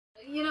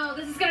know,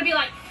 this is gonna be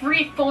like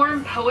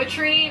free-form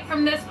poetry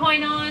from this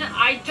point on.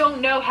 I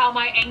don't know how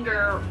my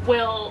anger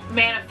will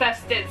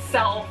manifest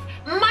itself.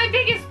 My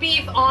biggest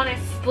beef,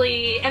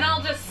 honestly, and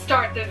I'll just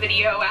start the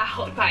video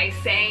out by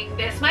saying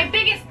this, my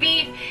biggest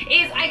beef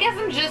is, I guess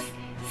I'm just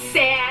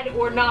sad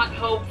or not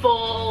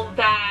hopeful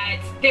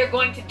that they're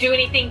going to do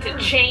anything to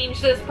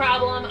change this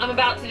problem I'm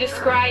about to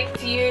describe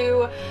to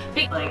you.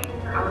 Like,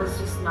 I was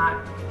just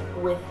not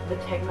with the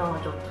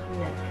technology.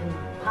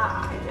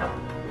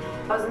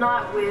 I was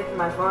not with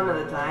my phone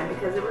at the time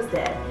because it was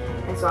dead.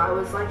 And so I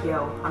was like,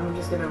 yo, I'm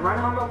just gonna run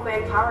home real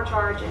quick, power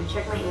charge, and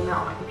check my email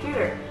on my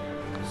computer.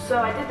 So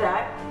I did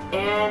that,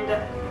 and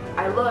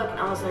I looked, and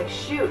I was like,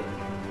 shoot,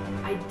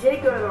 I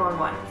did go to the wrong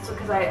one. So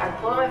because I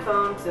pulled out my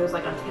phone, because it was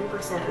like on 10%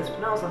 at this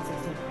point. No, it was on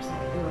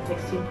 16%. It will take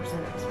 16%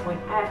 at this point.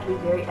 I have to be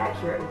very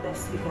accurate with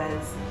this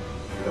because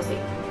you'll see.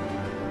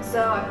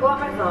 So I pull out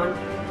my phone,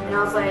 and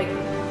I was like,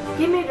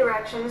 give me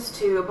directions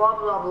to blah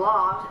blah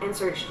blah,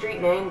 insert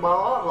street name, blah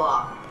blah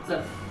blah.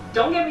 So,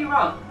 don't get me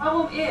wrong, the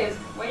problem is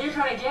when you're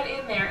trying to get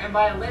in there and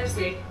buy a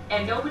lipstick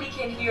and nobody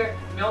can hear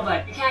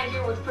nobody. You can't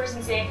hear what the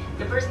person's saying,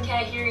 the person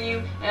can't hear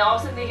you, and all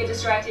of a sudden they get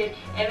distracted,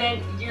 and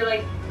then you're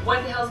like,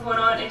 what the hell's going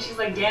on? And she's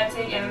like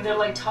dancing, and then they're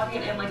like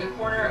talking in like a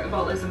corner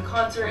about like some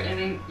concert, and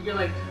then you're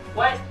like,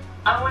 what?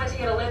 I wanted to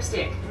get a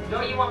lipstick.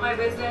 Don't you want my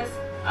business?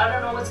 I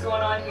don't know what's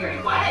going on here.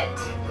 What?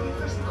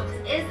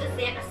 Is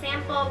a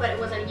sample, but it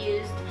wasn't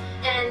used.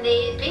 And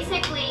they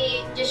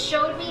basically just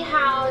showed me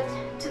how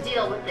to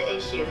deal with the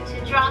issue,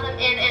 to draw them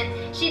in,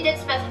 and she did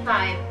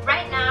specify,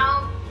 right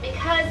now,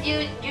 because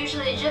you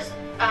usually just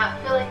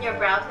fill in your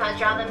brows, not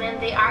draw them in,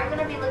 they are going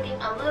to be looking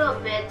a little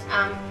bit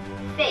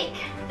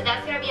fake. But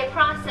that's going to be a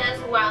process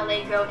while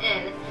they go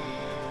in,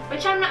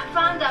 which I'm not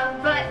fond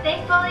of, but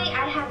thankfully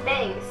I have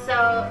bangs,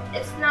 so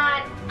it's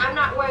not, I'm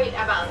not worried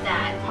about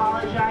that.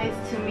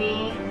 Apologize to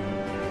me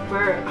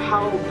for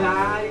how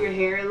bad your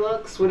hair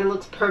looks when it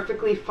looks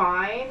perfectly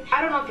fine.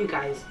 I don't know if you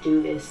guys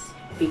do this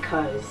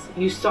because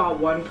you saw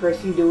one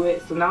person do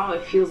it, so now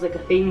it feels like a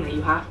thing that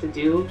you have to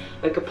do,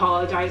 like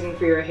apologizing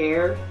for your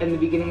hair in the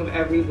beginning of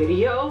every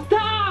video.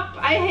 Stop!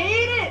 I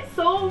hate it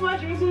so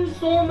much. It makes me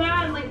so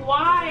mad. Like,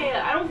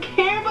 why? I don't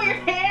care about your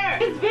hair.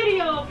 This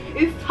video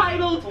is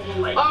titled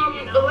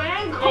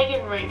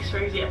Megan Rinks, for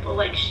example,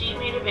 like, she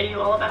made a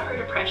video all about her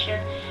depression,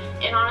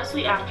 and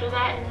honestly after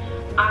that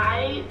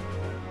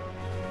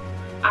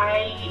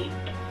I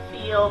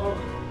feel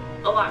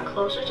a lot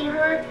closer to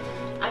her.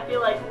 I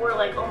feel like we're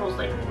like almost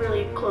like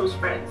really close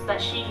friends,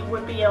 that she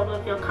would be able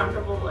to feel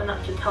comfortable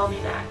enough to tell me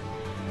that.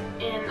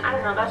 And I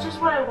don't know, that's just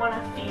what I want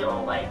to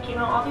feel like. You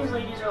know, all these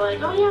ladies are like,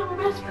 oh yeah,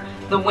 we're best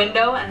friends. The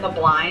window and the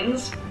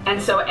blinds,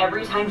 and so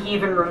every time he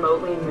even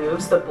remotely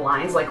moves, the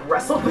blinds like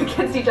wrestle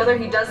against each other.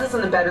 He does this in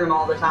the bedroom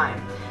all the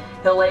time.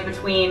 He'll lay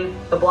between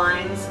the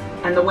blinds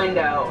and the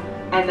window,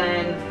 and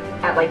then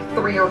at like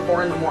 3 or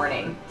 4 in the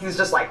morning, he's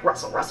just like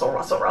wrestle, wrestle,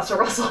 wrestle, wrestle,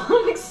 wrestle.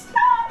 I'm like,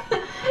 stop!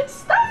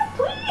 Stop,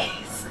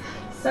 please!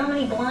 So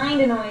many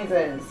blind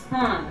noises,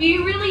 huh? Do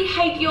you really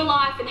hate your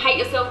life and hate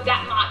yourself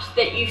that much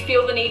that you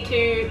feel the need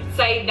to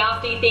say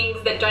nasty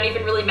things that don't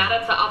even really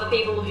matter to other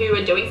people who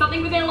are doing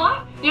something with their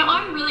life? You know,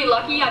 I'm really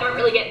lucky I don't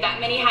really get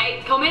that many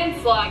hate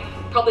comments, like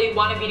probably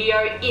one a video,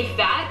 if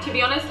that. To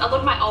be honest, a lot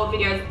of my old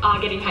videos are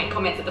getting hate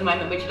comments at the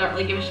moment, which I don't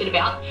really give a shit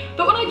about.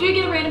 But when I do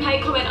get a random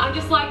hate comment, I'm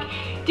just like,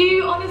 do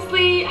you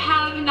honestly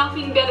have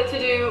nothing better to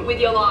do with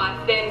your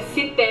life than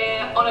sit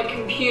there on a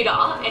computer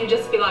and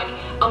just be like,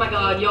 oh my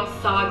god, you're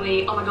so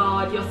ugly, oh my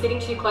god, you're sitting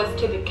too close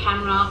to the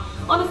camera.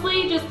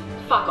 Honestly, just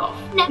fuck off.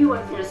 He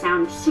was going to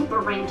sound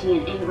super ranty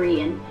and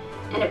angry, and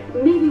it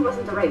maybe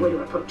wasn't the right way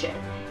to approach it.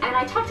 And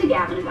I talked to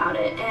Gavin about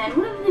it, and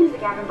one of the things that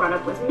Gavin brought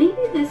up was maybe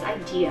this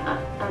idea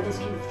of this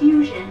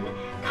confusion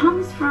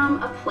comes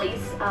from a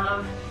place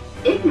of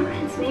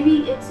ignorance.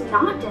 Maybe it's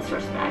not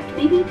disrespect.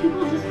 Maybe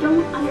people just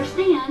don't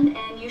understand,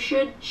 and you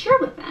should share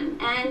with them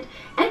and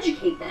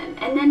educate them,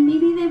 and then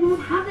maybe they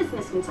won't have this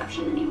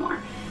misconception anymore.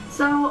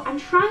 So I'm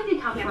trying to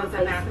come from a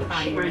place of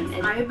sharing.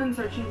 I have been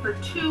searching for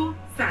 2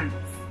 scents.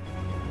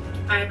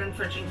 I have been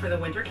searching for the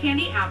Winter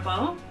Candy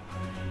Apple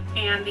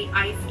and the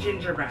Iced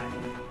Gingerbread.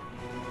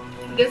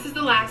 This is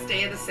the last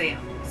day of the sale,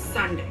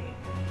 Sunday.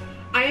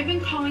 I have been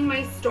calling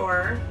my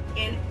store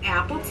in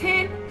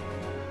Appleton,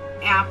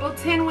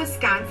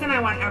 Wisconsin. I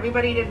want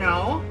everybody to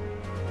know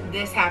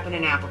this happened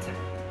in Appleton.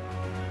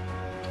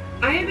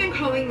 I have been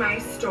calling my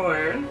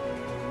store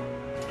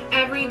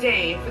every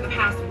day for the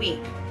past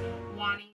week